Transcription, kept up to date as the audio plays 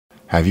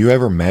Have you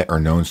ever met or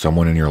known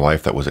someone in your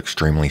life that was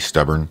extremely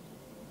stubborn?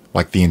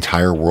 Like the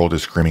entire world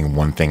is screaming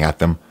one thing at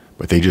them,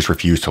 but they just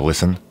refuse to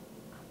listen?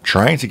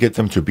 Trying to get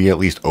them to be at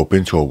least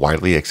open to a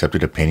widely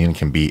accepted opinion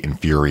can be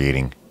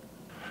infuriating.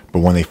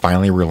 But when they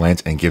finally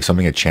relent and give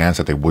something a chance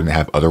that they wouldn't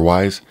have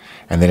otherwise,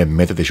 and then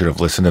admit that they should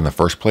have listened in the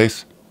first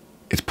place,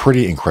 it's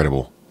pretty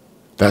incredible.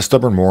 That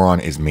stubborn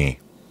moron is me.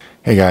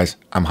 Hey guys,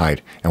 I'm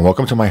Hyde, and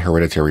welcome to my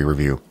Hereditary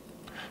review,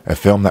 a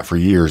film that for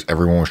years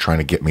everyone was trying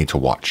to get me to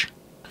watch.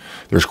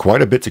 There's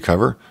quite a bit to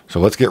cover, so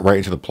let's get right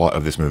into the plot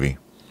of this movie.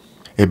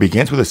 It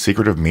begins with a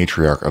secretive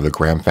matriarch of the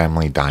Graham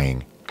family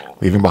dying,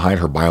 leaving behind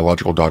her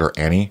biological daughter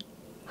Annie,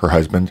 her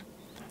husband,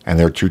 and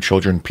their two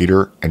children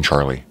Peter and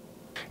Charlie.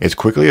 It's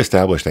quickly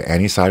established that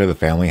Annie's side of the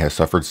family has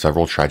suffered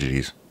several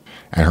tragedies,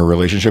 and her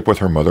relationship with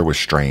her mother was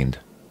strained.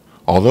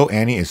 Although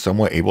Annie is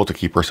somewhat able to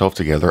keep herself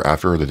together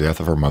after the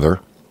death of her mother,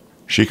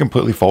 she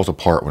completely falls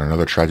apart when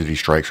another tragedy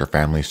strikes her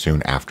family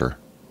soon after.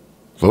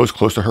 Those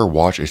close to her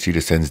watch as she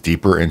descends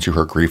deeper into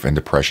her grief and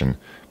depression,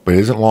 but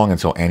it isn't long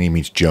until Annie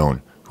meets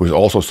Joan, who has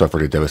also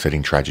suffered a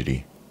devastating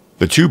tragedy.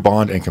 The two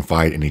bond and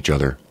confide in each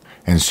other,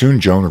 and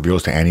soon Joan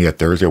reveals to Annie that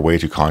there is a way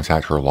to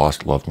contact her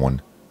lost loved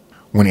one.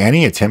 When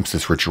Annie attempts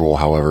this ritual,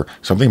 however,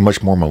 something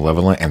much more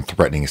malevolent and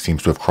threatening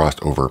seems to have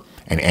crossed over,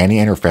 and Annie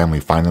and her family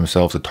find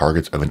themselves the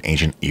targets of an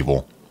ancient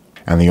evil,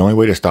 and the only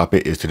way to stop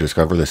it is to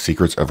discover the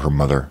secrets of her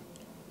mother.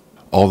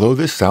 Although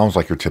this sounds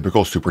like your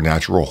typical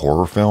supernatural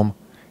horror film,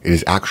 it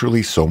is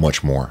actually so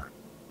much more.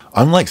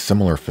 Unlike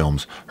similar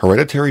films,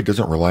 Hereditary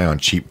doesn't rely on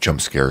cheap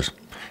jump scares,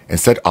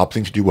 instead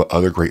opting to do what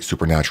other great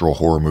supernatural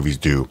horror movies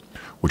do,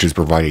 which is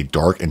provide a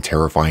dark and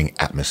terrifying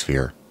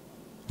atmosphere.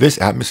 This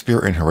atmosphere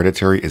in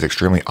Hereditary is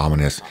extremely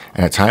ominous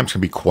and at times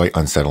can be quite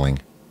unsettling.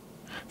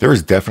 There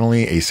is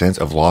definitely a sense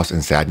of loss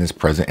and sadness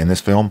present in this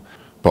film,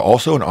 but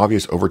also an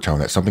obvious overtone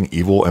that something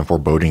evil and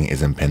foreboding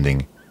is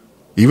impending.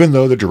 Even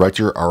though the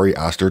director Ari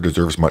Aster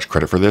deserves much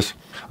credit for this,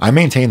 I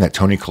maintain that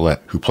Toni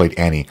Collette, who played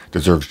Annie,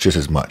 deserves just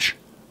as much.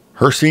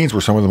 Her scenes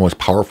were some of the most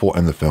powerful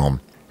in the film,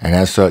 and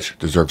as such,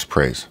 deserves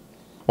praise.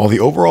 While the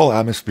overall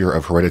atmosphere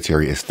of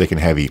Hereditary is thick and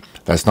heavy,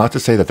 that's not to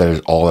say that that is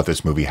all that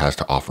this movie has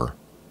to offer.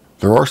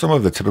 There are some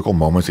of the typical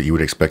moments that you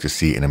would expect to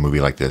see in a movie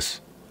like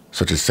this,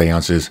 such as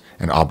seances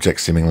and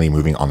objects seemingly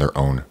moving on their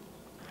own.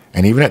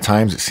 And even at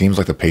times, it seems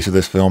like the pace of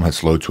this film had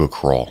slowed to a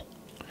crawl.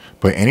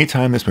 But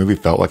anytime this movie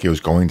felt like it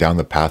was going down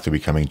the path to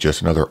becoming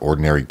just another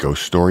ordinary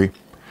ghost story,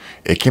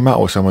 it came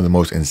out with some of the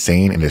most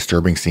insane and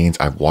disturbing scenes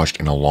I've watched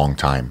in a long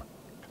time.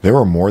 There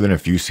were more than a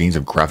few scenes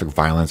of graphic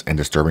violence and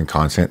disturbing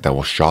content that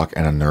will shock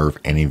and unnerve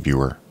any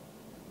viewer.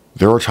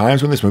 There are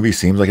times when this movie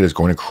seems like it is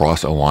going to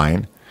cross a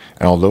line,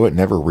 and although it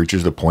never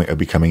reaches the point of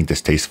becoming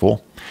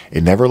distasteful,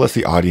 it never lets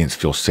the audience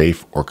feel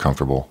safe or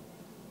comfortable.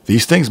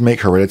 These things make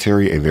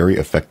Hereditary a very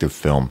effective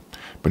film,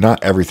 but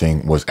not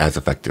everything was as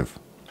effective.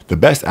 The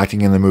best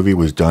acting in the movie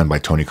was done by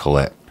Toni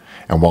Collette,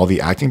 and while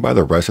the acting by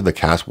the rest of the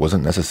cast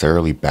wasn't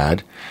necessarily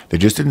bad, they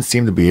just didn't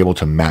seem to be able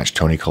to match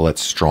Toni Collette's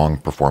strong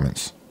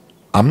performance.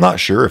 I'm not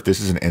sure if this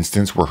is an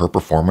instance where her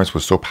performance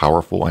was so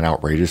powerful and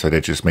outrageous that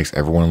it just makes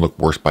everyone look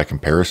worse by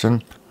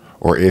comparison,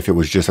 or if it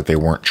was just that they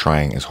weren't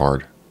trying as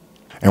hard.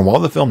 And while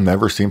the film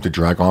never seemed to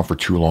drag on for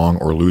too long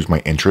or lose my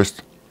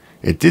interest,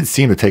 it did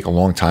seem to take a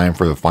long time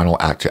for the final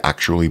act to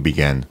actually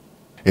begin.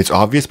 It's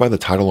obvious by the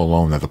title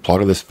alone that the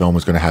plot of this film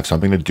was going to have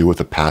something to do with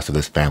the past of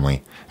this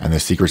family and the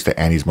secrets that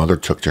Annie's mother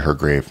took to her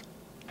grave.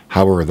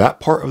 However, that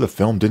part of the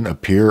film didn't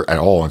appear at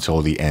all until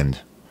the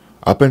end.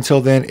 Up until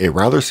then, it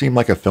rather seemed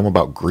like a film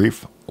about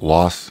grief,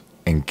 loss,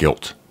 and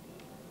guilt.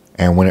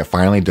 And when it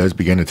finally does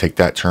begin to take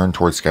that turn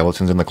towards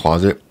skeletons in the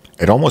closet,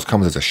 it almost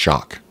comes as a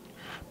shock.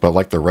 But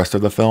like the rest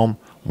of the film,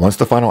 once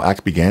the final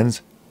act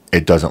begins,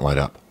 it doesn't let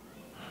up.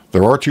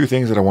 There are two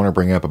things that I want to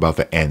bring up about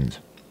the end.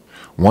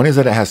 One is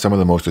that it has some of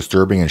the most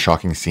disturbing and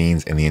shocking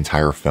scenes in the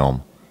entire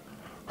film.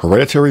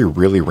 Hereditary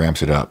really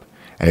ramps it up,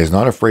 and is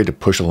not afraid to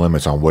push the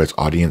limits on what its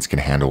audience can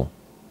handle.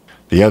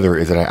 The other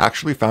is that I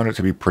actually found it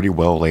to be pretty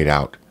well laid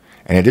out,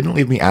 and it didn't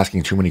leave me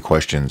asking too many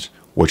questions,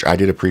 which I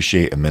did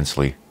appreciate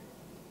immensely.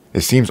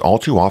 It seems all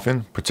too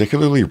often,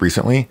 particularly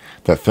recently,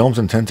 that films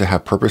intend to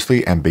have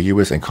purposely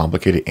ambiguous and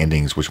complicated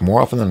endings which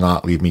more often than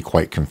not leave me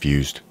quite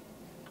confused.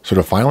 So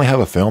to finally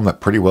have a film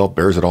that pretty well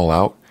bears it all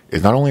out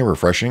is not only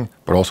refreshing,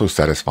 but also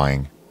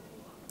satisfying.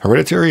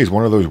 Hereditary is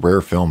one of those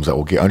rare films that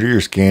will get under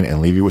your skin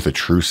and leave you with a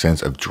true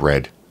sense of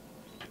dread.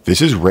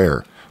 This is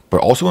rare,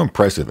 but also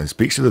impressive and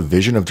speaks to the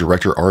vision of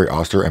director Ari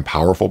Aster and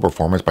powerful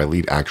performance by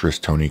lead actress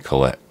Toni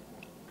Collette.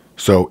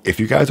 So if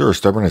you guys are as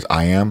stubborn as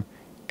I am,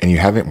 and you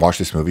haven't watched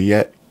this movie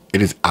yet,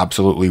 it is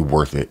absolutely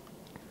worth it.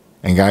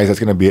 And guys, that's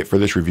going to be it for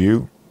this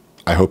review.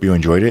 I hope you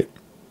enjoyed it.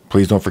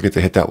 Please don't forget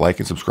to hit that like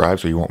and subscribe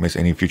so you won't miss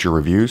any future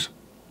reviews.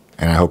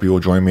 And I hope you will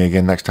join me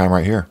again next time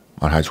right here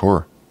on Hyde's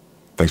Horror.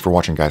 Thanks for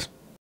watching, guys.